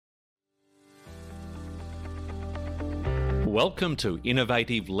Welcome to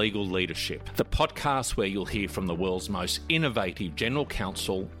Innovative Legal Leadership, the podcast where you'll hear from the world's most innovative general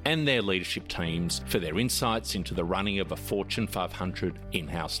counsel and their leadership teams for their insights into the running of a Fortune 500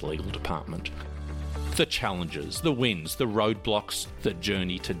 in-house legal department. The challenges, the wins, the roadblocks, the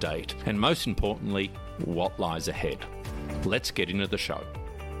journey to date, and most importantly, what lies ahead. Let's get into the show.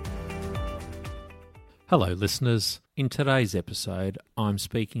 Hello, listeners. In today's episode, I'm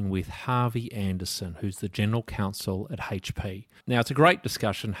speaking with Harvey Anderson, who's the General Counsel at HP. Now, it's a great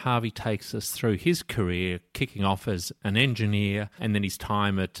discussion. Harvey takes us through his career, kicking off as an engineer, and then his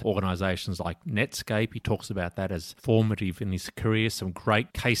time at organisations like Netscape. He talks about that as formative in his career, some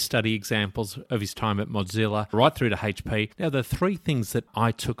great case study examples of his time at Mozilla, right through to HP. Now, the three things that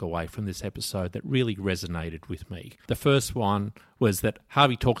I took away from this episode that really resonated with me. The first one was that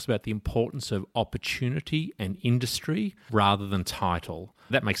Harvey talks about the importance of opportunity and industry rather than title.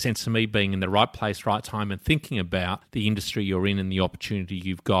 That makes sense to me, being in the right place, right time, and thinking about the industry you're in and the opportunity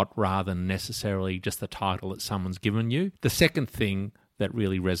you've got rather than necessarily just the title that someone's given you. The second thing that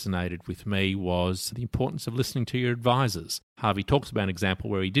really resonated with me was the importance of listening to your advisors. Harvey talks about an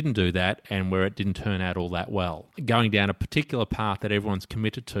example where he didn't do that and where it didn't turn out all that well. Going down a particular path that everyone's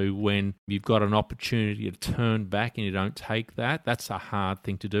committed to, when you've got an opportunity to turn back and you don't take that, that's a hard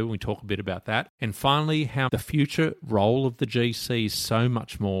thing to do. We talk a bit about that. And finally, how the future role of the GC is so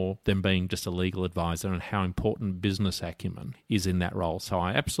much more than being just a legal advisor, and how important business acumen is in that role. So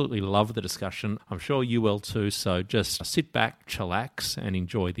I absolutely love the discussion. I'm sure you will too. So just sit back, chillax, and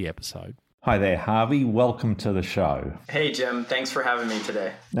enjoy the episode. Hi there, Harvey. Welcome to the show. Hey, Jim. Thanks for having me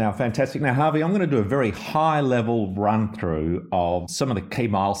today. Now, fantastic. Now, Harvey, I'm going to do a very high-level run-through of some of the key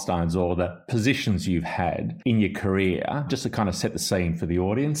milestones or the positions you've had in your career, just to kind of set the scene for the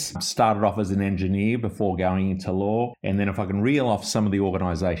audience. Started off as an engineer before going into law, and then if I can reel off some of the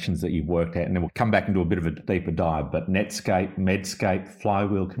organisations that you've worked at, and then we'll come back into a bit of a deeper dive, but Netscape, Medscape,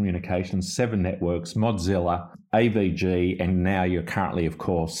 Flywheel Communications, Seven Networks, Mozilla, AVG, and now you're currently, of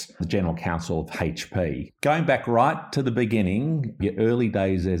course, the General Counsel of HP. Going back right to the beginning, your early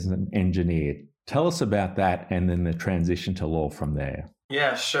days as an engineer. Tell us about that and then the transition to law from there.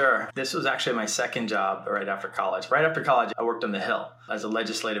 Yeah, sure. This was actually my second job right after college. Right after college, I worked on the Hill as a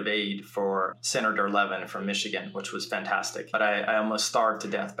legislative aide for Senator Levin from Michigan, which was fantastic. But I almost starved to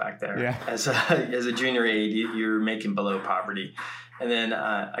death back there. Yeah. As a junior aide, you're making below poverty. And then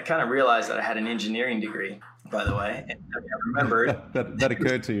I kind of realized that I had an engineering degree, by the way. And I remembered that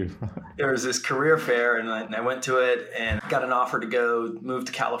occurred to you. There was this career fair, and I went to it and got an offer to go move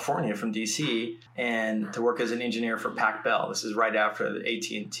to California from DC and to work as an engineer for Pac Bell. This is right after the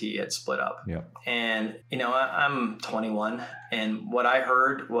AT&T had split up. Yeah. And I'm 21, and what I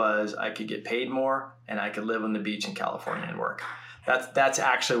heard was I could get paid more and I could live on the beach in California and work. That's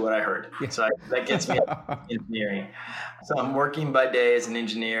actually what I heard. Yeah. So that gets me engineering. So I'm working by day as an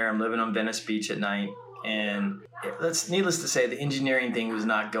engineer. I'm living on Venice Beach at night. And needless to say, the engineering thing was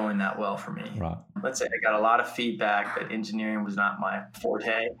not going that well for me. Right. Let's say I got a lot of feedback that engineering was not my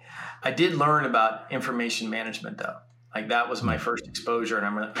forte. I did learn about information management, though. Like, that was my first exposure,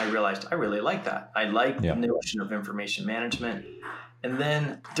 and I realized I really like that. I like the notion of information management. And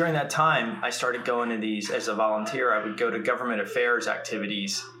then during that time, I started going to these as a volunteer. I would go to government affairs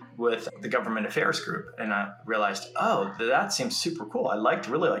activities with the government affairs group. And I realized, that seems super cool. I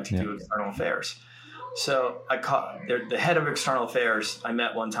really like to do external affairs. So I called the head of external affairs. I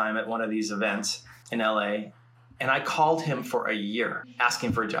met one time at one of these events in LA, and I called him for a year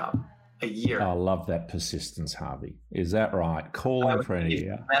asking for a job. A year. I love that persistence, Harvey. Is that right? Call him for a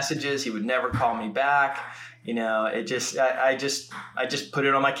year. Messages. He would never call me back. I just put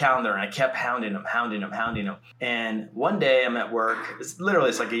it on my calendar, and I kept hounding him. And one day I'm at work. It's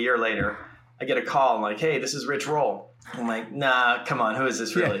like a year later. I get a call. I'm like, hey, this is Rich Roll. I'm like, nah, come on. Who is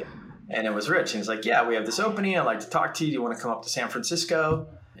this really? Yeah. And it was Rich. And he's like, yeah, we have this opening. I'd like to talk to you. Do you want to come up to San Francisco?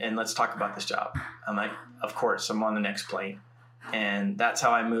 And let's talk about this job. I'm like, of course. I'm on the next plane. And that's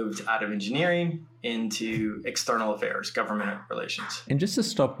how I moved out of engineering into external affairs, government relations. And just to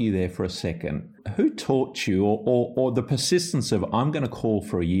stop you there for a second, who taught you or the persistence of, I'm going to call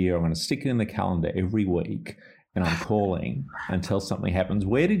for a year, I'm going to stick it in the calendar every week, and I'm calling until something happens?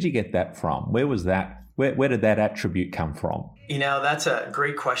 Where did you get that from? Where was that? Where did that attribute come from? That's a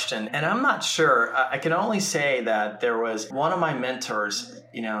great question. And I'm not sure. I can only say that there was one of my mentors,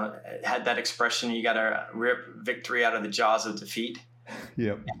 had that expression, you got to rip victory out of the jaws of defeat.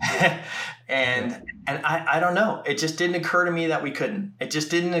 Yep. and I don't know. It just didn't occur to me that we couldn't. It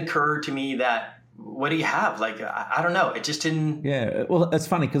just didn't occur to me that what do you have? Like, I don't know. It just didn't. Yeah. Well, it's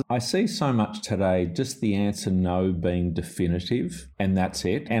funny because I see so much today, just the answer no being definitive and that's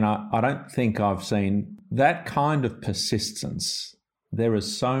it. And I don't think I've seen that kind of persistence. There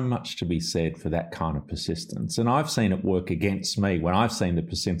is so much to be said for that kind of persistence. And I've seen it work against me when I've seen the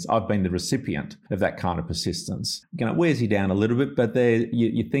persistence. I've been the recipient of that kind of persistence. It wears you down a little bit, but there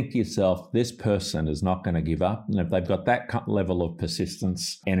you think to yourself, this person is not going to give up. And if they've got that level of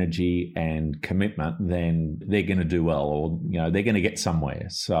persistence, energy and commitment, then they're going to do well, or, they're going to get somewhere.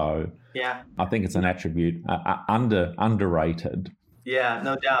 So yeah, I think it's an attribute underrated. Yeah,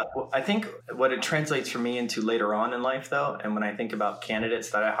 no doubt. Well, I think what it translates for me into later on in life, though, and when I think about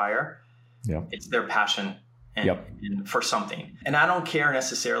candidates that I hire, it's their passion and for something. And I don't care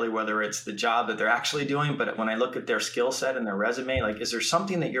necessarily whether it's the job that they're actually doing, but when I look at their skill set and their resume, like, is there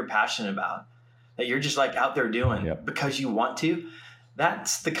something that you're passionate about that you're just like out there doing because you want to?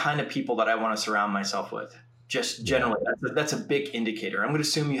 That's the kind of people that I want to surround myself with. Just generally, that's a big indicator. I'm going to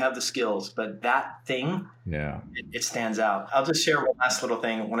assume you have the skills, but that thing, it stands out. I'll just share one last little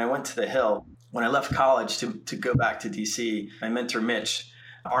thing. When I went to the Hill, when I left college to go back to DC, my mentor,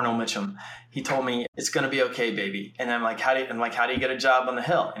 Arnold Mitchum, he told me, it's going to be okay, baby. And I'm like, how do you get a job on the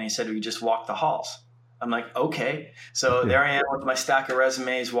Hill? And he said, we just walk the halls. I'm like, okay. So there I am with my stack of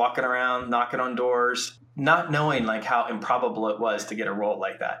resumes, walking around, knocking on doors, not knowing like how improbable it was to get a role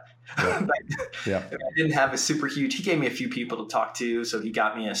like that. I didn't have a super huge, he gave me a few people to talk to, so he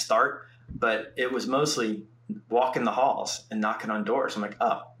got me a start, but it was mostly walking the halls and knocking on doors. I'm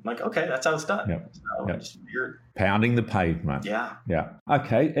like, okay, that's how it's done. So you're pounding the pavement. Yeah.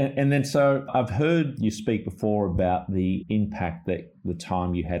 Okay. And then, so I've heard you speak before about the impact that the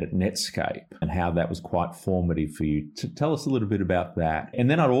time you had at Netscape and how that was quite formative for you. To tell us a little bit about that. And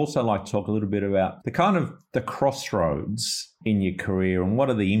then I'd also like to talk a little bit about the kind of the crossroads in your career and what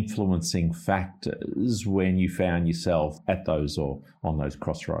are the influencing factors when you found yourself at those or on those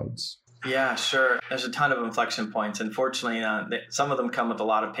crossroads. Yeah, sure. There's a ton of inflection points. Unfortunately, some of them come with a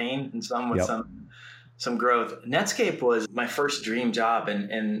lot of pain and some with some growth. Netscape was my first dream job.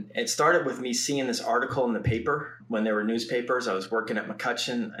 And it started with me seeing this article in the paper when there were newspapers. I was working at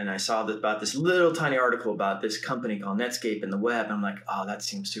McCutcheon and I saw about this little tiny article about this company called Netscape in the web. And I'm like, oh, that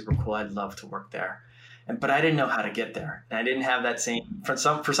seems super cool. I'd love to work there. But I didn't know how to get there. And I didn't have that same, for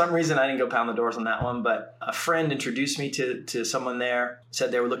some reason, I didn't go pound the doors on that one. But a friend introduced me to someone there,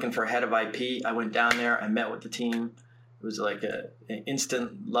 said they were looking for a head of IP. I went down there. I met with the team. It was like an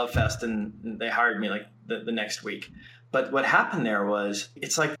instant love fest. And they hired me like the next week. But what happened there was,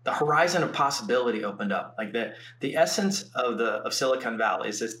 it's like the horizon of possibility opened up. Like the essence of Silicon Valley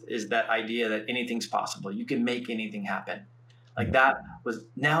is that idea that anything's possible. You can make anything happen. Like that was,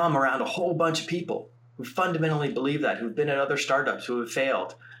 now I'm around a whole bunch of people who fundamentally believe that, who've been at other startups, who have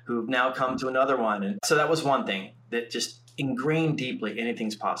failed, who've now come to another one. And so that was one thing that just ingrained deeply,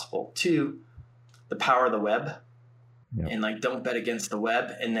 anything's possible. Two, the power of the web. And like, don't bet against the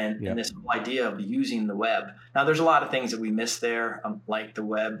web. And then and this whole idea of using the web. Now, there's a lot of things that we miss there, like the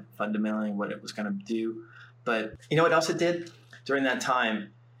web, fundamentally what it was going to do. But you know what else it did during that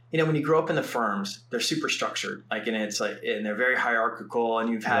time? When you grow up in the firms, they're super structured, and they're very hierarchical, and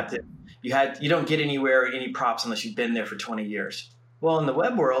you don't get anywhere, any props unless you've been there for 20 years. Well, in the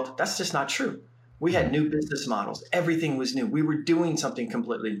web world, that's just not true. We had new business models. Everything was new. We were doing something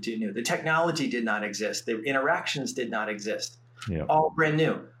completely new. The technology did not exist. The interactions did not exist. All brand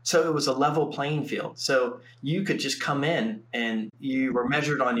new. So it was a level playing field. So you could just come in and you were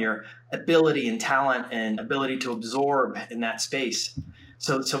measured on your ability and talent and ability to absorb in that space.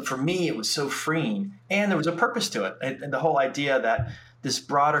 So for me, it was so freeing, and there was a purpose to it. And the whole idea that this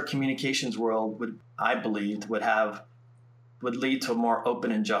broader communications world would lead to a more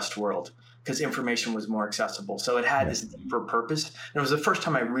open and just world because information was more accessible. So it had this deeper purpose. And it was the first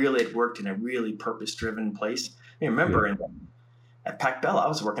time I really had worked in a really purpose-driven place. I remember at Pac Bell, I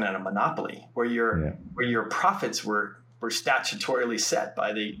was working at a monopoly where your profits were statutorily set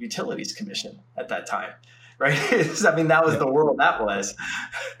by the Utilities Commission at that time. Right? I mean, that was the world that was.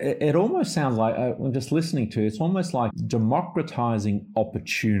 It almost sounds like, I'm just listening to it, it's almost like democratizing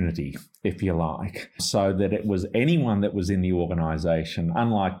opportunity, if you like, so that it was anyone that was in the organization,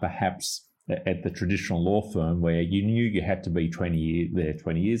 unlike perhaps at the traditional law firm where you knew you had to be 20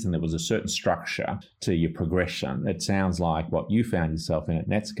 years and there was a certain structure to your progression. It sounds like what you found yourself in at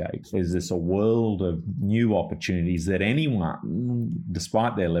Netscape is this a world of new opportunities that anyone,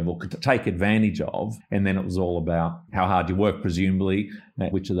 despite their level, could take advantage of. And then it was all about how hard you work, presumably,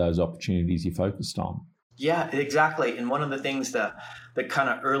 which of those opportunities you focused on. Yeah, exactly. And one of the things that the kind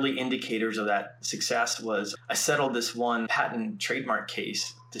of early indicators of that success was I settled this one patent trademark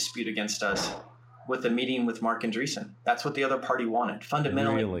case dispute against us with a meeting with Marc Andreessen. That's what the other party wanted.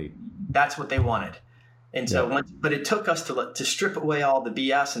 Fundamentally, really? That's what they wanted. And so, but it took us to strip away all the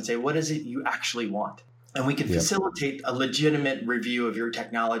BS and say, what is it you actually want? And we could facilitate a legitimate review of your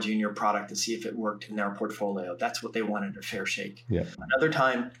technology and your product to see if it worked in their portfolio. That's what they wanted, a fair shake. Yeah. Another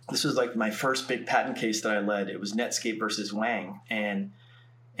time, this was like my first big patent case that I led. It was Netscape versus Wang. And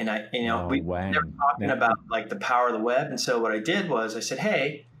we were talking about like the power of the web. And so what I did was I said,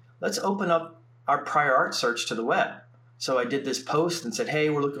 hey, let's open up our prior art search to the web. So I did this post and said, hey,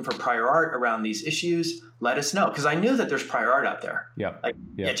 we're looking for prior art around these issues. Let us know. Because I knew that there's prior art out there.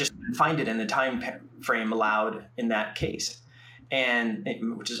 I just couldn't find it in the time frame allowed in that case,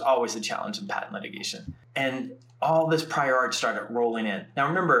 which is always the challenge in patent litigation. And all this prior art started rolling in. Now,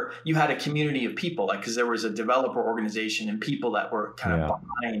 remember, you had a community of people, because there was a developer organization and people that were kind of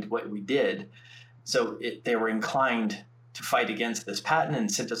behind what we did. So they were inclined to fight against this patent and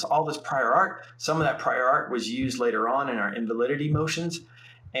sent us all this prior art. Some of that prior art was used later on in our invalidity motions.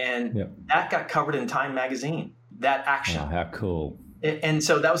 And that got covered in Time magazine, that action. Oh, how cool. And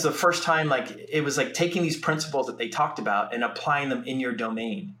so that was the first time, it was like taking these principles that they talked about and applying them in your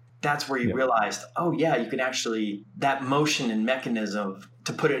domain. That's where you realized, oh yeah, you can actually, that motion and mechanism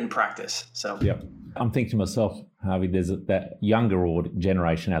to put it in practice. So I'm thinking to myself, Harvey, there's that younger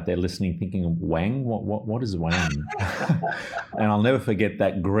generation out there listening, thinking, Wang? What is Wang? And I'll never forget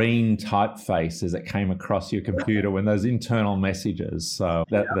that green typeface as it came across your computer when those internal messages. So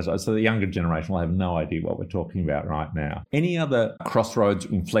so the younger generation will have no idea what we're talking about right now. Any other crossroads,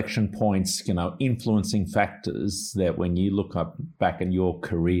 inflection points, influencing factors that when you look back in your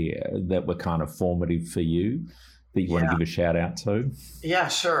career that were kind of formative for you, that you want to give a shout out to? Yeah,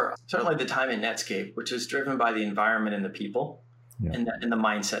 sure. Certainly the time in Netscape, which is driven by the environment and the people and the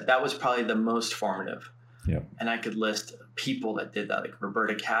mindset. That was probably the most formative. Yeah. And I could list people that did that, like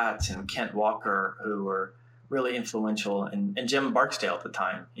Roberta Katz and Kent Walker, who were really influential, and Jim Barksdale at the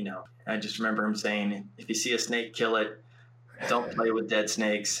time. I just remember him saying, if you see a snake, kill it. Don't play with dead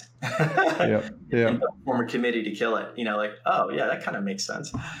snakes. And don't form a committee to kill it. Oh yeah, that kind of makes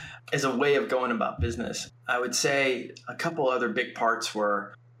sense. As a way of going about business. I would say a couple other big parts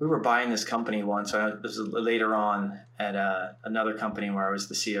were, we were buying this company once. This was later on at another company where I was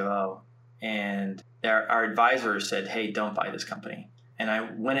the COO. And our advisors said, hey, don't buy this company. And I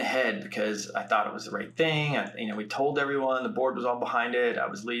went ahead because I thought it was the right thing. We told everyone, the board was all behind it. I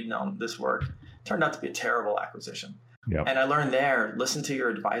was leading on this work. It turned out to be a terrible acquisition. Yep. And I learned there, listen to your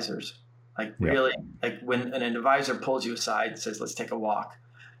advisors. Really, when an advisor pulls you aside and says, let's take a walk.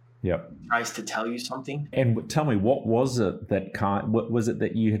 Tries to tell you something. And tell me, what was it what was it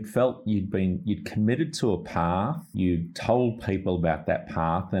that you had felt you'd committed to a path, you told people about that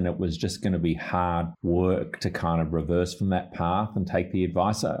path, and it was just going to be hard work to kind of reverse from that path and take the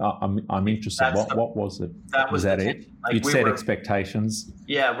advice? I'm interested. What was it? Was that it? You'd set expectations?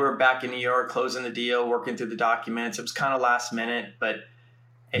 Yeah, we were back in New York, closing the deal, working through the documents. It was kind of last minute, but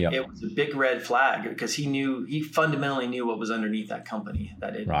it was a big red flag because he fundamentally knew what was underneath that company,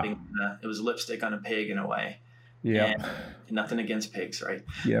 that it was lipstick on a pig in a way. Yeah. And nothing against pigs, right?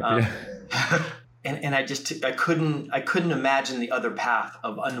 And I couldn't imagine the other path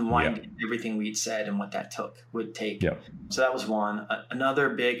of unwinding everything we'd said and what that would take. So that was one.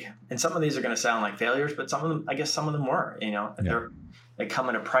 Another big, and some of these are going to sound like failures, but some of them, I guess some of them were, they come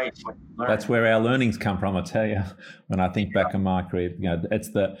at a price. That's where our learnings come from, I tell you. When I think back on my career, it's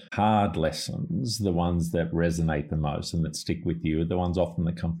the hard lessons, the ones that resonate the most and that stick with you, the ones often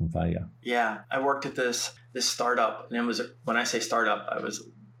that come from failure. Yeah, I worked at this startup, and it was, when I say startup,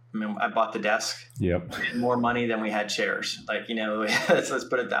 I bought the desk. Yep. We had more money than we had shares. Let's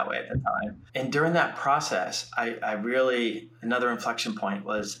put it that way at the time. And during that process, I really, another inflection point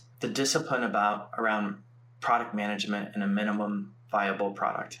was the discipline around product management and a minimum viable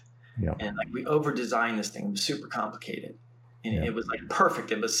product. And we over designed this thing. It was super complicated. And it was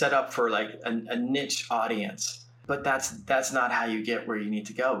perfect. It was set up for a niche audience. But that's not how you get where you need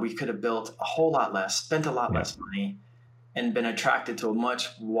to go. We could have built a whole lot less, spent a lot less money, and been attracted to a much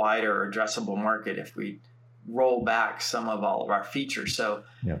wider addressable market if we roll back some of all of our features. So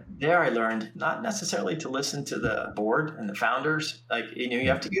there I learned not necessarily to listen to the board and the founders. You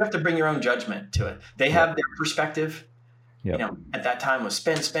have to bring your own judgment to it. They have their perspective. At that time was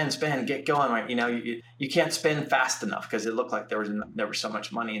spend, get going. Right? You can't spend fast enough because it looked like there was so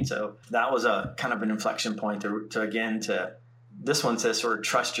much money. And so that was a kind of an inflection point to this one says sort of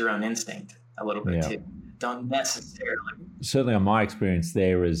trust your own instinct a little bit too. Don't necessarily. Certainly on my experience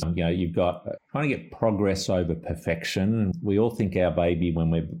there is, you've got trying to get progress over perfection. And we all think our baby when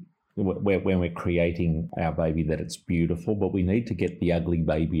we're creating our baby that it's beautiful, but we need to get the ugly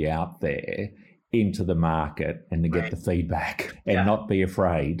baby out there into the market and to get the feedback and not be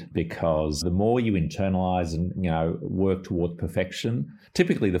afraid, because the more you internalize and, work towards perfection,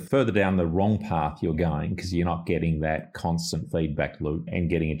 typically the further down the wrong path you're going, because you're not getting that constant feedback loop and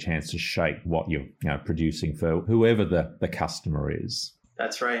getting a chance to shape what you're producing for whoever the customer is.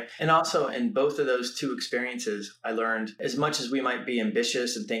 That's right. And also in both of those two experiences, I learned as much as we might be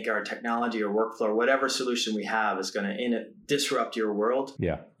ambitious and think our technology or workflow or whatever solution we have is going to disrupt your world,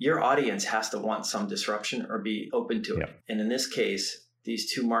 your audience has to want some disruption or be open to it. And in this case,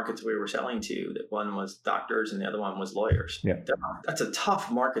 these two markets we were selling to, that one was doctors and the other one was lawyers. That's a tough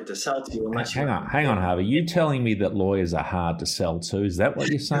market to sell to. Unless hang on, Harvey. You telling me that lawyers are hard to sell to? Is that what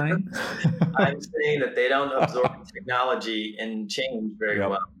you're saying? I'm saying that they don't absorb technology and change very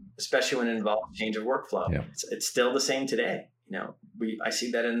well, especially when it involves change of workflow. It's still the same today. I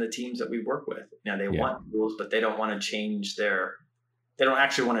see that in the teams that we work with. They want rules, but they don't want to change they don't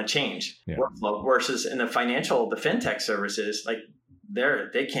actually want to change workflow. Versus in the fintech services, like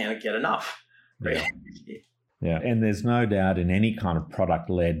they can't get enough. Right? Yeah. And there's no doubt in any kind of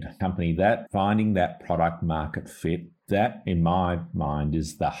product-led company that finding that product market fit, that in my mind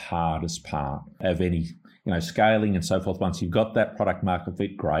is the hardest part of any, scaling and so forth. Once you've got that product market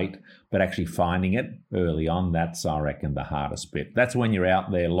fit, great. But actually finding it early on, that's, I reckon, the hardest bit. That's when you're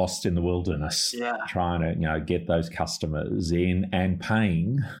out there lost in the wilderness, trying to, get those customers in and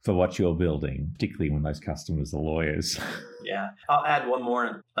paying for what you're building, particularly when those customers are lawyers. Yeah. I'll add one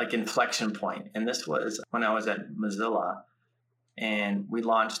more inflection point. And this was when I was at Mozilla, and we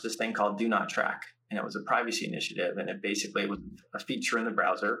launched this thing called Do Not Track. And it was a privacy initiative. And it basically was a feature in the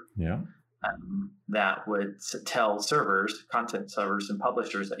browser that would tell content servers and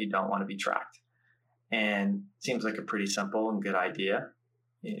publishers that you don't want to be tracked. And it seems like a pretty simple and good idea.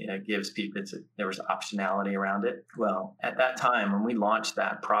 It gives people, there was optionality around it. Well, at that time, when we launched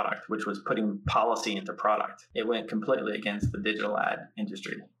that product, which was putting policy into product, it went completely against the digital ad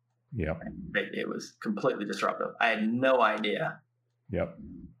industry. It was completely disruptive. I had no idea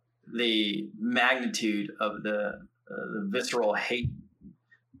the magnitude of the visceral hate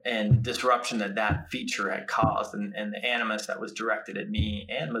and disruption that feature had caused, and the animus that was directed at me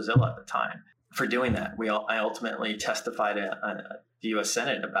and Mozilla at the time for doing that. I ultimately testified at the U.S.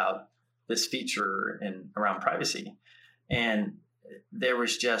 Senate about this feature around privacy, and there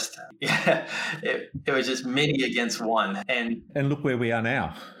was just it was just many against one, and look where we are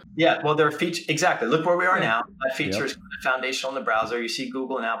now. Yeah, well, exactly. Look where we are now. That feature is foundational in the browser. You see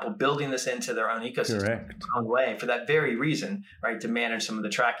Google and Apple building this into their own ecosystem, their own way, for that very reason, right? To manage some of the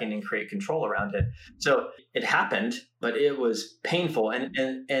tracking and create control around it. So it happened, but it was painful, and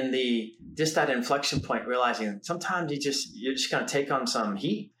just that inflection point, realizing sometimes you're just going to take on some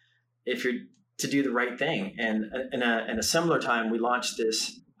heat if you're to do the right thing. And in a similar time, we launched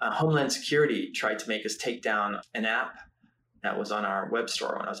this. Homeland Security tried to make us take down an app that was on our web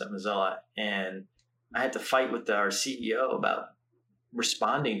store when I was at Mozilla. And I had to fight with our CEO about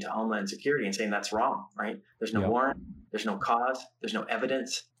responding to Homeland Security and saying that's wrong, right? There's no warrant, there's no cause, there's no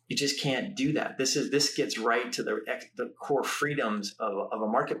evidence. You just can't do that. This gets right to the core freedoms of a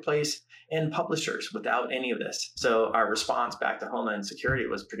marketplace and publishers without any of this. So our response back to Homeland Security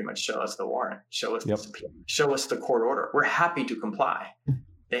was pretty much show us the warrant, show us the court order. We're happy to comply.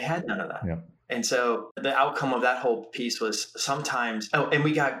 They had none of that. And so the outcome of that whole piece was sometimes, and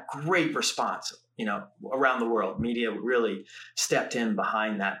we got great response, around the world. Media really stepped in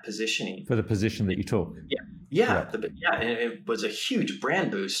behind that positioning. For the position that you took. And it was a huge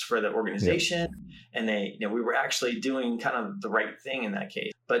brand boost for the organization. And we were actually doing kind of the right thing in that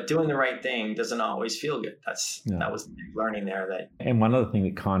case. But doing the right thing doesn't always feel good. That was the big learning there. And one other thing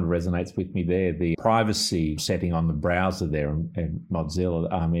that kind of resonates with me there, the privacy setting on the browser there in Mozilla,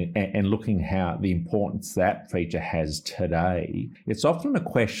 and looking how the importance that feature has today. It's often a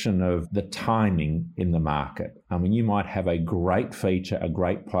question of the timing in the market. You might have a great feature, a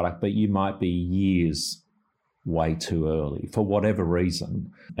great product, but you might be years way too early for whatever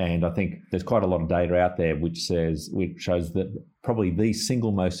reason. And I think there's quite a lot of data out there which shows that probably the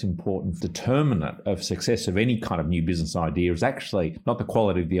single most important determinant of success of any kind of new business idea is actually not the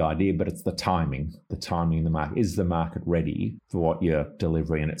quality of the idea, but it's the timing in the market. Is the market ready for what you're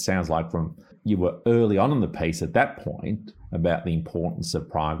delivering? And it sounds like you were early on in the piece at that point about the importance of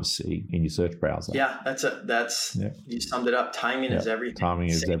privacy in your search browser. Yeah, you summed it up. Timing is everything. Timing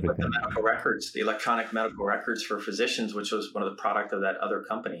is everything. With the medical records, the electronic medical records for physicians, which was one of the product of that other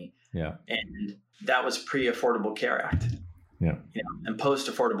company. Yeah. And that was pre-Affordable Care Act. Yeah. And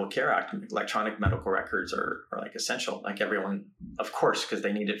post-Affordable Care Act, electronic medical records are like essential, like everyone, of course, because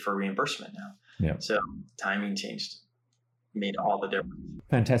they need it for reimbursement now. Yeah. So timing changed, made all the difference.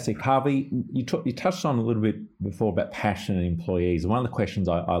 Fantastic. Harvey, you touched on a little bit before about passion and employees. One of the questions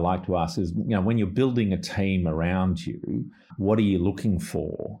I like to ask is, when you're building a team around you, what are you looking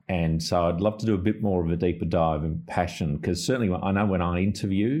for? And so I'd love to do a bit more of a deeper dive in passion, because certainly I know when I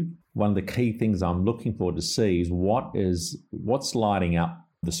interview, one of the key things I'm looking for to see is what's lighting up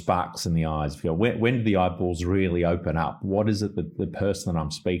the sparks in the eyes. When do the eyeballs really open up? What is it that the person that I'm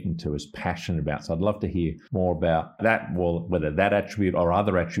speaking to is passionate about? So I'd love to hear more about that, whether that attribute or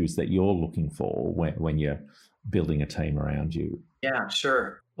other attributes that you're looking for when you're building a team around you. Yeah,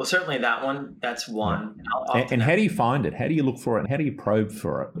 sure. Well, certainly that's one. Yeah. And how do you find it? How do you look for it? How do you probe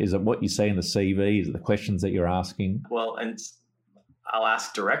for it? Is it what you say in the CV? Is it the questions that you're asking? Well, and I'll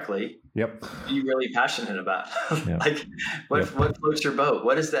ask directly. Yep. What are you really passionate about? Yep. Like, what floats your boat?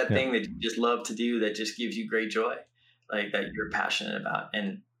 What is that thing that you just love to do that just gives you great joy, like that you're passionate about?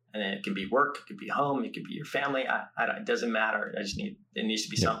 And it can be work, it could be home, it could be your family. It doesn't matter. It needs to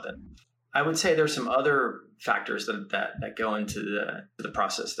be something. I would say there's some other factors that go into the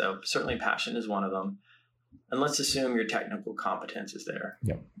process, though. Certainly, passion is one of them. And let's assume your technical competence is there.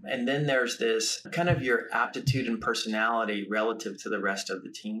 Yep. And then there's this kind of your aptitude and personality relative to the rest of the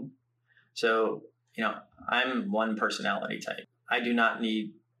team. So, I'm one personality type. I do not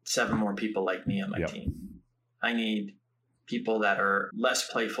need 7 more people like me on my team. I need people that are less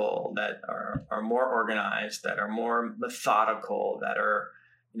playful, that are more organized, that are more methodical, that are,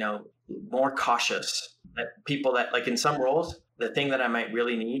 more cautious. That people that, like in some roles, the thing that I might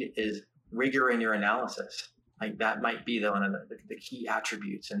really need is rigor in your analysis. Like that might be one of the key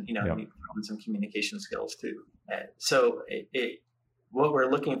attributes, and some communication skills too. So what we're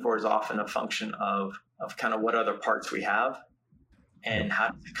looking for is often a function of kind of what other parts we have, and how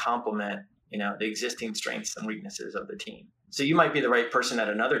to complement the existing strengths and weaknesses of the team. So you might be the right person at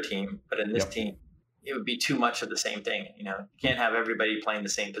another team, but in this team, it would be too much of the same thing. You can't have everybody playing the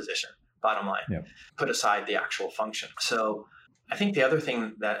same position. Bottom line, put aside the actual function. So I think the other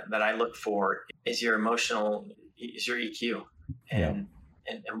thing that I look for is your EQ, and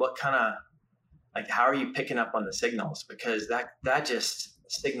what kind of, like, how are you picking up on the signals? Because that just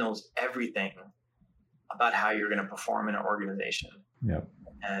signals everything about how you're going to perform in an organization,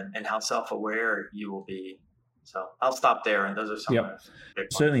 and how self-aware you will be. So I'll stop there, and those are some.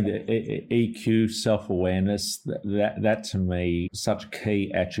 Certainly, the EQ, self-awareness, that to me, such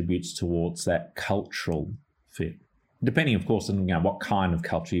key attributes towards that cultural fit. Depending, of course, on what kind of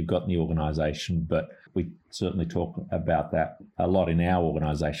culture you've got in the organisation, but we certainly talk about that a lot in our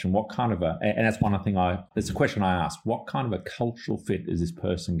organisation. What kind of and that's one thing it's a question I ask, what kind of a cultural fit is this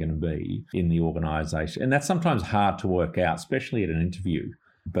person going to be in the organisation? And that's sometimes hard to work out, especially at an interview.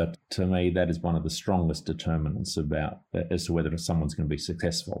 But to me, that is one of the strongest determinants as to whether someone's going to be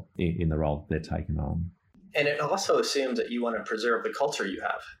successful in the role that they're taking on. And it also assumes that you want to preserve the culture you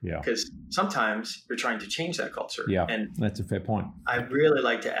have. Yeah. Because sometimes you're trying to change that culture. Yeah, and that's a fair point. I really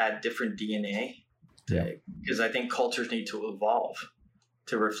like to add different DNA because I think cultures need to evolve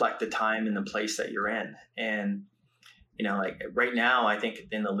to reflect the time and the place that you're in. And, like right now, I think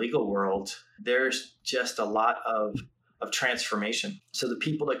in the legal world, there's just a lot of transformation. So the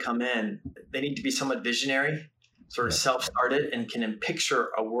people that come in, they need to be somewhat visionary, sort of self-started, and can picture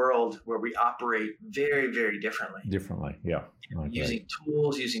a world where we operate very, very differently. Using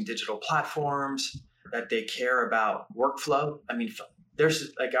tools, using digital platforms, that they care about workflow. I mean,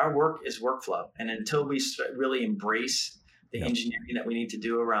 there's our work is workflow. And until we really embrace the engineering that we need to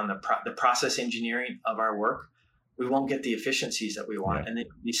do around the process engineering of our work, we won't get the efficiencies that we want. And then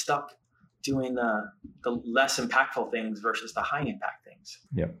we stuck doing the less impactful things versus the high impact things.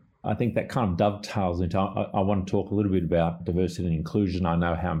 Yep. I think that kind of dovetails into, I want to talk a little bit about diversity and inclusion. I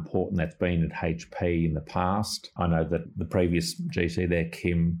know how important that's been at HP in the past. I know that the previous GC there,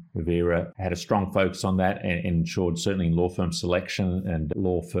 Kim Rivera, had a strong focus on that and ensured certainly in law firm selection and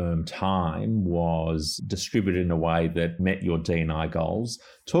law firm time was distributed in a way that met your D&I goals.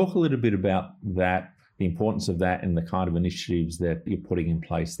 Talk a little bit about that, the importance of that and the kind of initiatives that you're putting in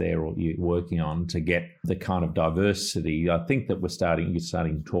place there or you're working on to get the kind of diversity. I think that you're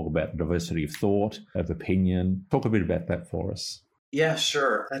starting to talk about diversity of thought, of opinion. Talk a bit about that for us. Yeah,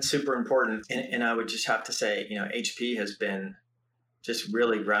 sure. That's super important. And I would just have to say, HP has been just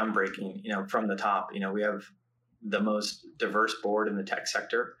really groundbreaking, from the top. We have the most diverse board in the tech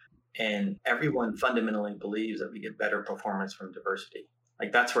sector, and everyone fundamentally believes that we get better performance from diversity.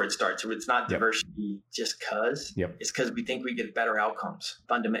 Like that's where it starts. So it's not diversity just because. It's because we think we get better outcomes,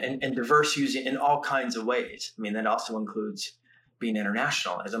 and diverse using in all kinds of ways. I mean, that also includes being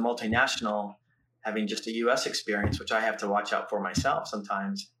international. As a multinational, having just a U.S. experience, which I have to watch out for myself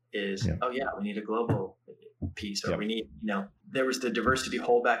sometimes, is we need a global piece, or we need, there was the diversity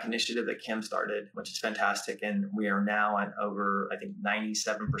holdback initiative that Kim started, which is fantastic. And we are now at over, I think,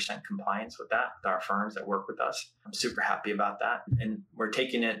 97% compliance with that, with our firms that work with us. I'm super happy about that. And we're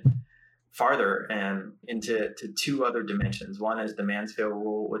taking it farther and into two other dimensions. One is the Mansfield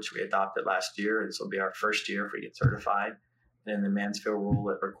Rule, which we adopted last year. This will be our first year if we get certified. And the Mansfield Rule,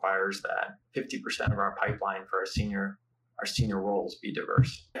 it requires that 50% of our pipeline for our senior roles be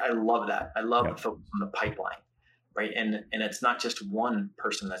diverse. I love that. I love the focus on the pipeline, right? And it's not just one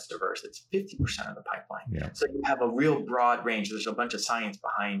person that's diverse, it's 50% of the pipeline. Yeah. So you have a real broad range. There's a bunch of science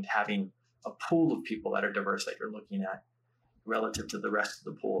behind having a pool of people that are diverse that you're looking at relative to the rest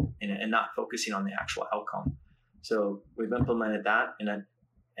of the pool, and not focusing on the actual outcome. So we've implemented that, and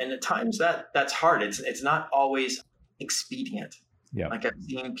at times that's hard. It's not always expedient. Yeah. Like I've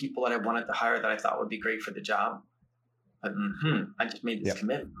seen people that I wanted to hire that I thought would be great for the job. But I just made this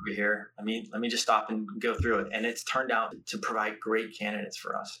commitment over here. I mean, let me just stop and go through it. And it's turned out to provide great candidates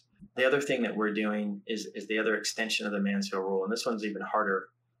for us. The other thing that we're doing is the other extension of the Mansfield Rule. And this one's even harder.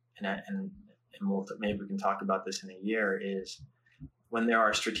 And maybe we can talk about this in a year, is when there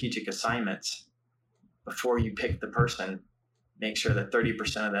are strategic assignments, before you pick the person, make sure that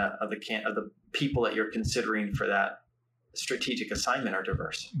 30% of the people that you're considering for that strategic assignment are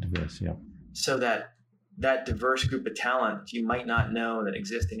diverse. Diverse, yeah. So that diverse group of talent you might not know that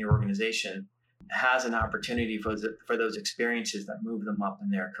exists in your organization has an opportunity for those experiences that move them up in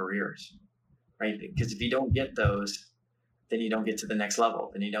their careers, right? Because if you don't get those, then you don't get to the next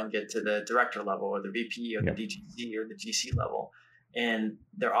level. Then you don't get to the director level or the VP or the DGC or the GC level. And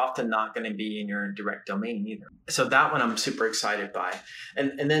they're often not going to be in your direct domain either. So that one I'm super excited by.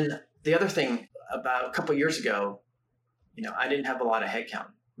 And then the other thing, about a couple of years ago, I didn't have a lot of headcount.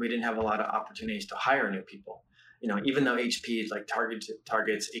 We didn't have a lot of opportunities to hire new people. Even though HP is like targets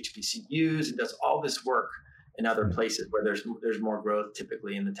HBCUs and does all this work in other places where there's more growth,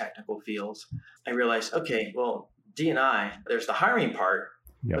 typically in the technical fields, I realized, okay, well, D&I, there's the hiring part,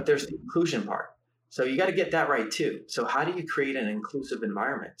 but there's the inclusion part. So you got to get that right too. So how do you create an inclusive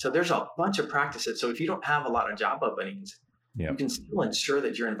environment? So there's a bunch of practices. So if you don't have a lot of job openings, you can still ensure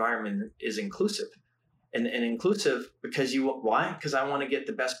that your environment is inclusive. And inclusive because why? Because I want to get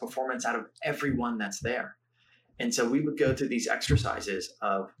the best performance out of everyone that's there. And so we would go through these exercises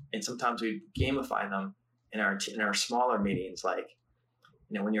and sometimes we gamify them in our smaller meetings. Like,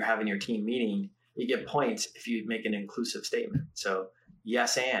 when you're having your team meeting, you get points if you make an inclusive statement. So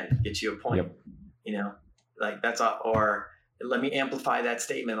yes, and gets you a point, like that's or let me amplify that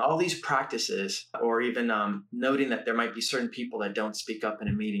statement. All these practices, or even noting that there might be certain people that don't speak up in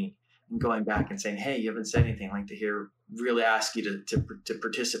a meeting, and going back and saying, hey, you haven't said anything, I'd like to really ask you to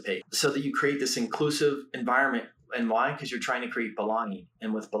participate, so that you create this inclusive environment. And why? Because you're trying to create belonging.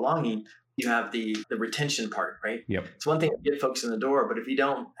 And with belonging, you have the retention part, right? Yep. It's one thing to get folks in the door, but if you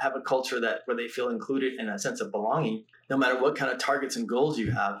don't have a culture where they feel included in a sense of belonging, no matter what kind of targets and goals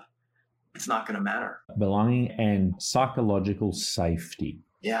you have, it's not going to matter. Belonging and psychological safety.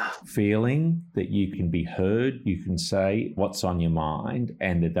 Yeah. Feeling that you can be heard, you can say what's on your mind,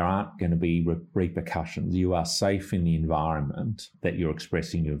 and that there aren't going to be repercussions. You are safe in the environment that you're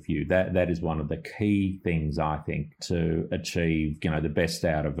expressing your view. That is one of the key things, I think, to achieve, the best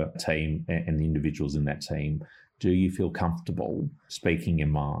out of a team and the individuals in that team. Do you feel comfortable speaking your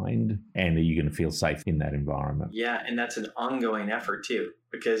mind, and are you going to feel safe in that environment? Yeah, and that's an ongoing effort too,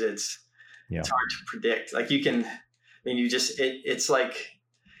 because it's hard to predict. Like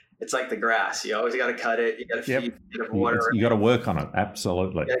it's like the grass. You always got to cut it. You got to feed it water. You got to work on it.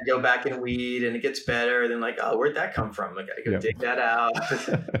 Absolutely. You got to go back and weed, and it gets better. Then where'd that come from? I got to go dig that out.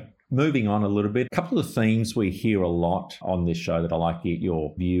 Moving on a little bit, a couple of themes we hear a lot on this show that I like to get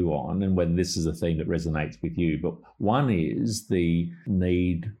your view on, and whether this is a theme that resonates with you. But one is the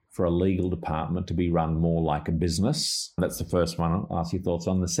need for a legal department to be run more like a business. That's the first one I'll ask your thoughts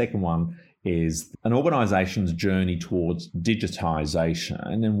on. The second one is an organisation's journey towards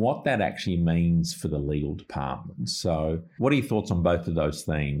digitisation and what that actually means for the legal department. So what are your thoughts on both of those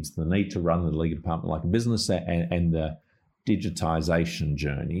themes, the need to run the legal department like a business and the digitisation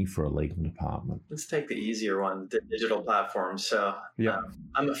journey for a legal department? Let's take the easier one, the digital platforms. So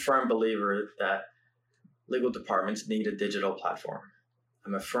I'm a firm believer that legal departments need a digital platform.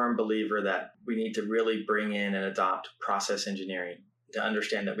 I'm a firm believer that we need to really bring in and adopt process engineering to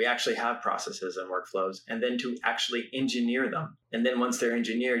understand that we actually have processes and workflows, and then to actually engineer them. And then once they're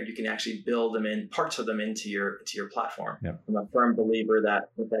engineered, you can actually build them in, parts of them into your platform. Yep. I'm a firm believer that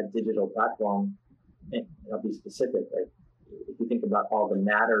with that digital platform, and I'll be specific, like if you think about all the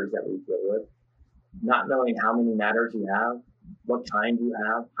matters that we deal with, not knowing how many matters you have what kind you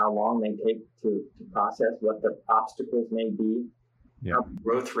have, how long they take to process, what the obstacles may be, how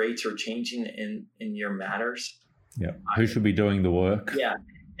growth rates are changing in your matters. Yeah. Who should be doing the work? Yeah.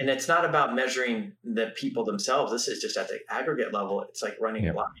 And it's not about measuring the people themselves. This is just at the aggregate level. It's like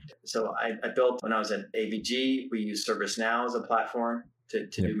running blind. So I built, when I was at AVG, we used ServiceNow as a platform to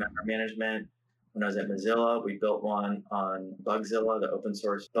do member management. When I was at Mozilla, we built one on Bugzilla, the open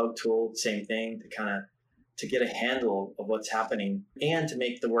source bug tool. Same thing, to get a handle of what's happening and to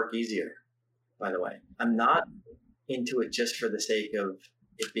make the work easier, by the way. I'm not into it just for the sake of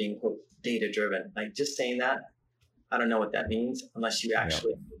it being, quote, data driven. Like just saying that, I don't know what that means unless you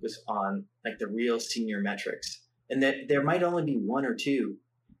actually focus on like the real senior metrics. And that there might only be one or two,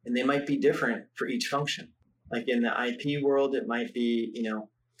 and they might be different for each function. Like in the IP world, it might be,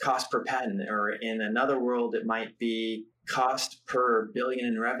 cost per patent, or in another world, it might be cost per billion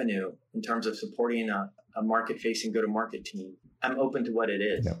in revenue in terms of supporting a market-facing go-to-market team. I'm open to what it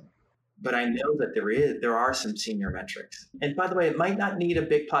is. But I know that there are some senior metrics. And by the way, it might not need a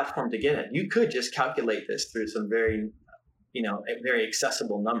big platform to get it. You could just calculate this through some very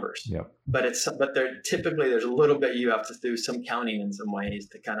accessible numbers. But there's a little bit you have to do some counting in some ways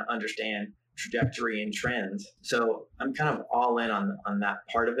to kind of understand trajectory and trends. So I'm kind of all in on that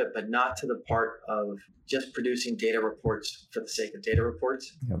part of it, but not to the part of just producing data reports for the sake of data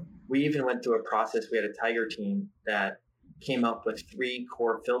reports. We even went through a process. We had a Tiger team that came up with 3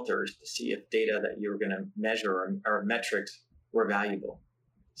 core filters to see if data that you were going to measure or metrics were valuable.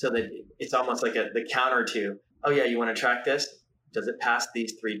 So that it's almost like the counter to, oh yeah, you want to track this? Does it pass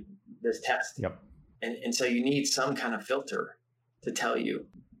this test? And so you need some kind of filter to tell you.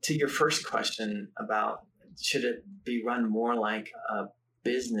 To your first question about should it be run more like a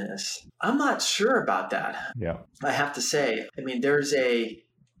business, I'm not sure about that. I have to say,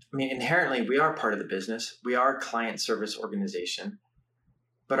 inherently, we are part of the business. We are a client service organization,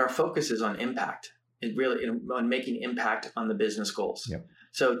 but our focus is on impact. On making impact on the business goals.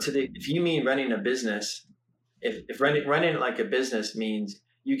 So if you mean running a business, if running it like a business means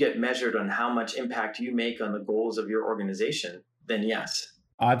you get measured on how much impact you make on the goals of your organization, then yes.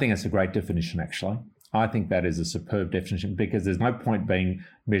 I think it's a great definition, actually. I think that is a superb definition because there's no point being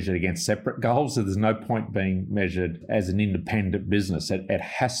measured against separate goals. So there's no point being measured as an independent business. It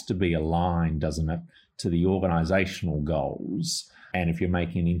has to be aligned, doesn't it, to the organizational goals. And if you're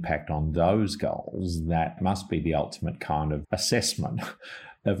making an impact on those goals, that must be the ultimate kind of assessment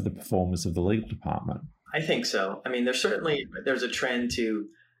of the performance of the legal department. I think so. There's a trend to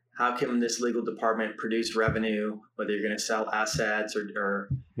how can this legal department produce revenue, whether you're going to sell assets or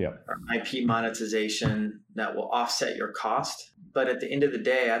IP monetization that will offset your cost. But at the end of the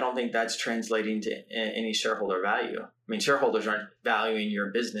day, I don't think that's translating to any shareholder value. Shareholders aren't valuing your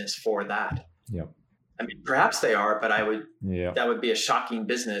business for that. Perhaps they are, but that would be a shocking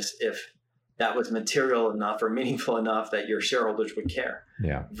business if that was material enough or meaningful enough that your shareholders would care.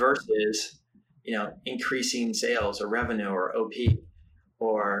 Versus, increasing sales or revenue or OP.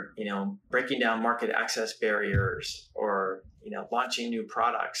 Or, breaking down market access barriers or, launching new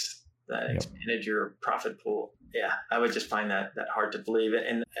products that expanded your profit pool. I would just find that hard to believe.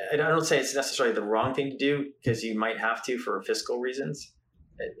 And I don't say it's necessarily the wrong thing to do because you might have to for fiscal reasons.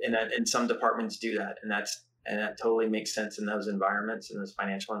 And some departments do that. And that totally makes sense in those environments, in those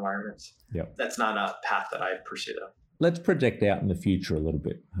financial environments. That's not a path that I pursue, though. Let's project out in the future a little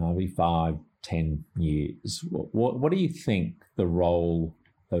bit, Harvey, 5, 10 years. What do you think the role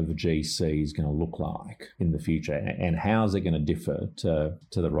of a GC is going to look like in the future, and how is it going to differ to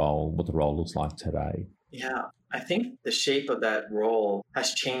what the role looks like today? I think the shape of that role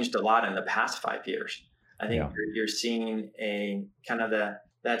has changed a lot in the past 5 years. I think you're seeing a kind of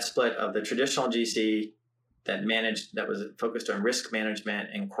that split of the traditional GC that was focused on risk management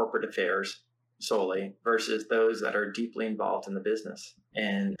and corporate affairs solely versus those that are deeply involved in the business.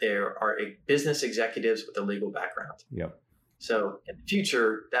 And there are business executives with a legal background. So in the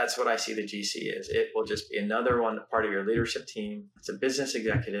future, that's what I see the GC is. It will just be another part of your leadership team. It's a business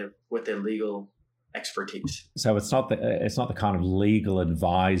executive with a legal expertise. So it's not the kind of legal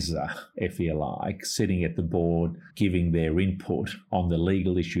advisor, if you like, sitting at the board, giving their input on the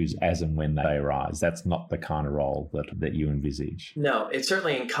legal issues as and when they arise. That's not the kind of role that you envisage. No, it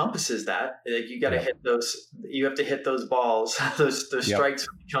certainly encompasses that. Like you got to hit those. You have to hit those balls. those strikes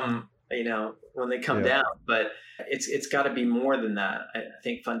come, when they come down. But it's got to be more than that. I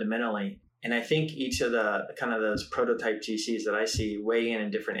think fundamentally. And I think each of the kind of those prototype GCs that I see weigh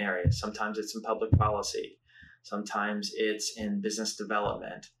in different areas. Sometimes it's in public policy. Sometimes it's in business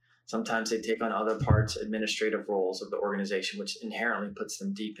development. Sometimes they take on other parts, administrative roles of the organization, which inherently puts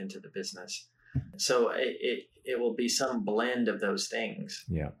them deep into the business. So it will be some blend of those things.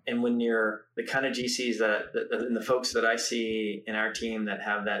 Yeah. And when you're the kind of GCs and the folks that I see in our team that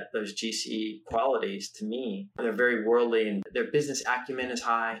have those GC qualities, to me, they're very worldly and their business acumen is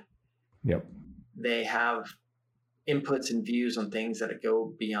high. Yep. They have inputs and views on things that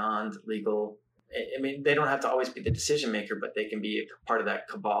go beyond legal. I mean, they don't have to always be the decision maker, but they can be a part of that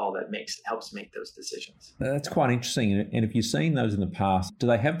cabal that helps make those decisions. That's quite interesting. And if you've seen those in the past, do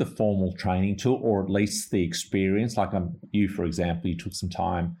they have the formal training to, or at least the experience? Like you, for example, you took some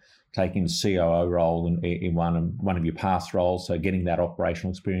time taking the COO role in one of your past roles, so getting that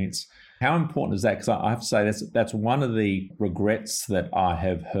operational experience. How important is that? Because I have to say that's one of the regrets that I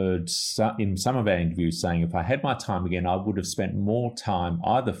have heard in some of our interviews saying, if I had my time again, I would have spent more time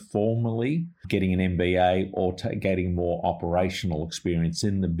either formally getting an MBA or getting more operational experience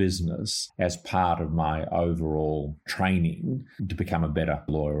in the business as part of my overall training to become a better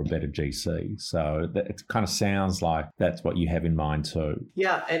lawyer or a better GC. So it kind of sounds like that's what you have in mind too.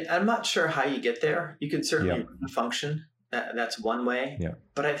 Yeah, and I'm not sure how you get there. You can certainly function. That's one way. Yeah.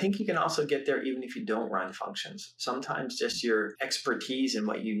 But I think you can also get there even if you don't run functions. Sometimes just your expertise and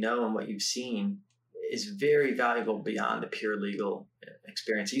what you know and what you've seen is very valuable beyond the pure legal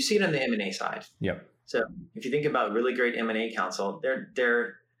experience. You see it on the M&A side. Yep. So if you think about really great M&A counsel,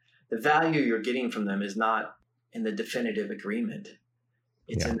 the value you're getting from them is not in the definitive agreement.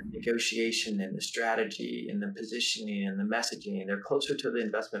 It's in the negotiation and the strategy and the positioning and the messaging. They're closer to the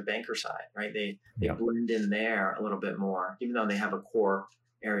investment banker side, right? They blend in there a little bit more, even though they have a core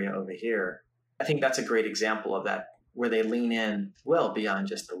area over here. I think that's a great example of that, where they lean in well beyond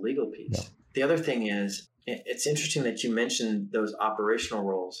just the legal piece. Yeah. The other thing is, it's interesting that you mentioned those operational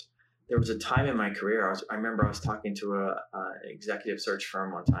roles. There was a time in my career, I remember I was talking to an executive search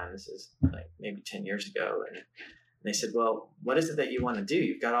firm one time. This is like maybe 10 years ago. And they said, well, what is it that you want to do?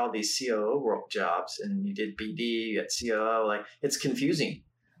 You've got all these COO jobs and you did BD, you got COO. Like, it's confusing.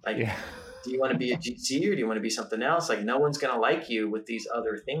 Like, do you want to be a GC or do you want to be something else? Like, no one's going to like you with these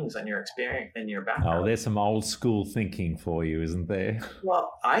other things on your experience and your background. Oh, there's some old school thinking for you, isn't there?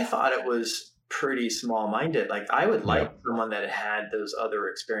 Well, I thought it was pretty small-minded. Like, I would like someone that had those other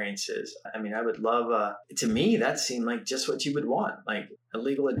experiences. I mean, I would love, to me, that seemed like just what you would want. Like a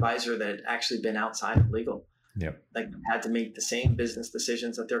legal advisor that had actually been outside of legal. Yep. Like, had to make the same business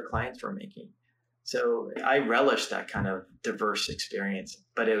decisions that their clients were making. So I relished that kind of diverse experience.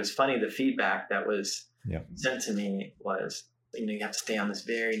 But it was funny, the feedback that was sent to me was, you have to stay on this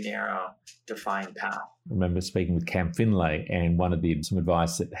very narrow, defined path. I remember speaking with Cam Finlay, and some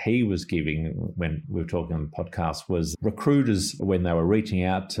advice that he was giving when we were talking on the podcast was recruiters, when they were reaching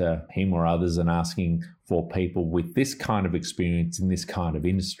out to him or others and asking for people with this kind of experience in this kind of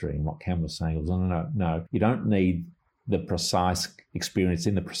industry. And what Cam was saying was, no, you don't need the precise experience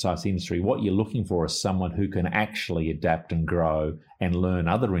in the precise industry. What you're looking for is someone who can actually adapt and grow and learn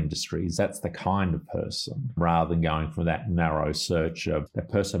other industries. That's the kind of person, rather than going for that narrow search of that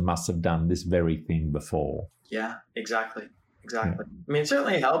person must have done this very thing before. Yeah, exactly. I mean, it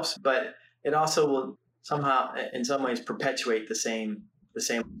certainly helps, but it also will somehow, in some ways, perpetuate the same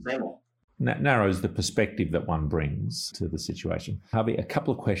old. Narrows the perspective that one brings to the situation. Harvey, a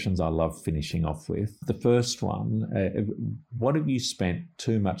couple of questions I love finishing off with. The first one, what have you spent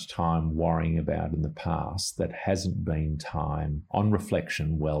too much time worrying about in the past that hasn't been time, on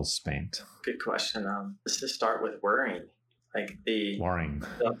reflection, well spent? Good question. Let's just start with worrying. Like the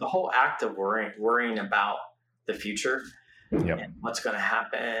whole act of worrying about the future and what's going to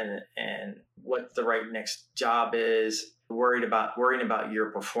happen and what the right next job is. Worrying about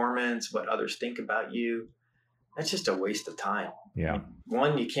your performance, what others think about you. That's just a waste of time. Yeah.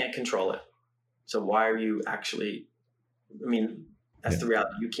 One, you can't control it. So why are you actually, that's the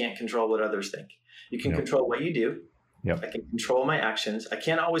reality. You can't control what others think. You can control what you do. Yep. I can control my actions. I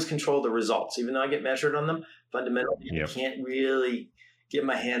can't always control the results, even though I get measured on them. Fundamentally, I can't really get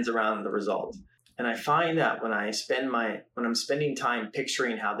my hands around the results. And I find that when I'm spending time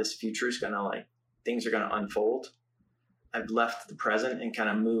picturing how this future is going to, things are going to unfold, I've left the present and kind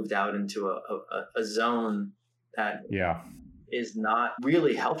of moved out into a zone that is not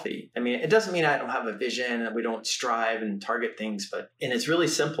really healthy. I mean, it doesn't mean I don't have a vision and we don't strive and target things, and it's really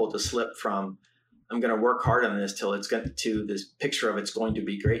simple to slip from, I'm going to work hard on this till it's going to this picture of it's going to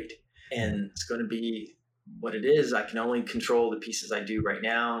be great. And it's going to be what it is. I can only control the pieces I do right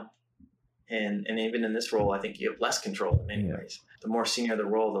now. And even in this role, I think you have less control in many ways. The more senior the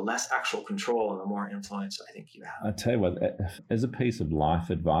role, the less actual control and the more influence I think you have. I tell you what, as a piece of life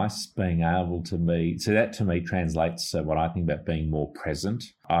advice, being able to be, so that to me translates to what I think about being more present.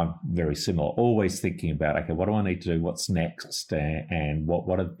 I'm very similar, always thinking about, okay, what do I need to do? What's next? And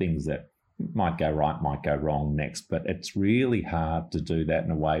what are the things that might go right, might go wrong next, but it's really hard to do that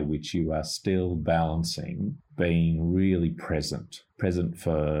in a way which you are still balancing being really present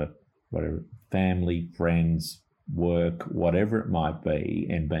for whatever, family, friends, work, whatever it might be,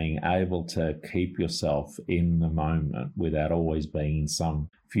 and being able to keep yourself in the moment without always being in some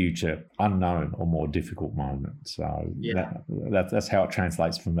future unknown or more difficult moment. So that's how it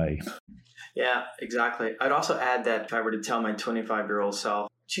translates for me. Yeah, exactly. I'd also add that if I were to tell my 25-year-old self,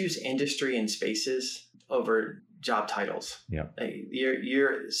 choose industry and spaces over job titles. Yeah.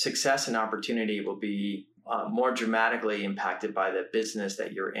 Your success and opportunity will be more dramatically impacted by the business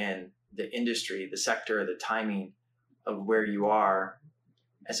that you're in, the industry, the sector, the timing of where you are,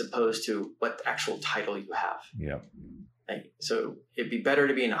 as opposed to what actual title you have. Yeah. So it'd be better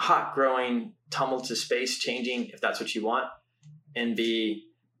to be in a hot, growing, tumultuous space, changing, if that's what you want, and be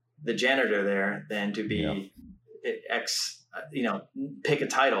the janitor there than to be pick a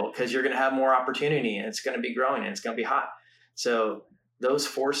title, because you're going to have more opportunity and it's going to be growing and it's going to be hot. So those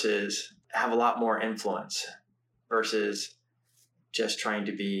forces have a lot more influence versus just trying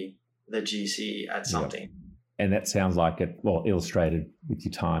to be the GC at something. Yep. And that sounds like it, illustrated with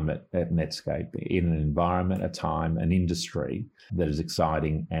your time at Netscape, in an environment, a time, an industry that is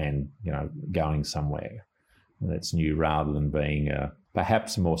exciting and, going somewhere that's new, rather than being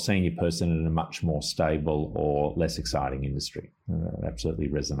perhaps a more senior person in a much more stable or less exciting industry. That absolutely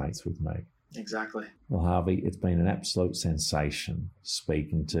resonates with me. Exactly. Well, Harvey, it's been an absolute sensation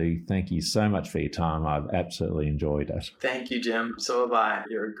speaking to you. Thank you so much for your time. I've absolutely enjoyed it. Thank you, Jim. So have I.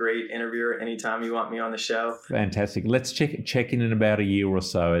 You're a great interviewer anytime you want me on the show. Fantastic. Let's check in about a year or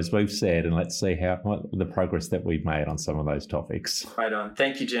so, as we've said, and let's see what the progress that we've made on some of those topics. Right on.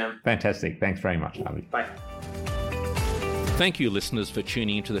 Thank you, Jim. Fantastic. Thanks very much, Harvey. Bye. Thank you, listeners, for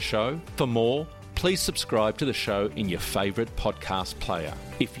tuning into the show. For more, please subscribe to the show in your favourite podcast player.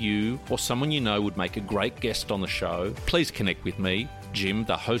 If you or someone you know would make a great guest on the show, please connect with me, Jim,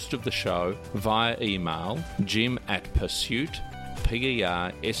 the host of the show, via email,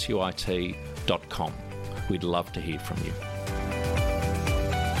 jim@persuit.com. We'd love to hear from you.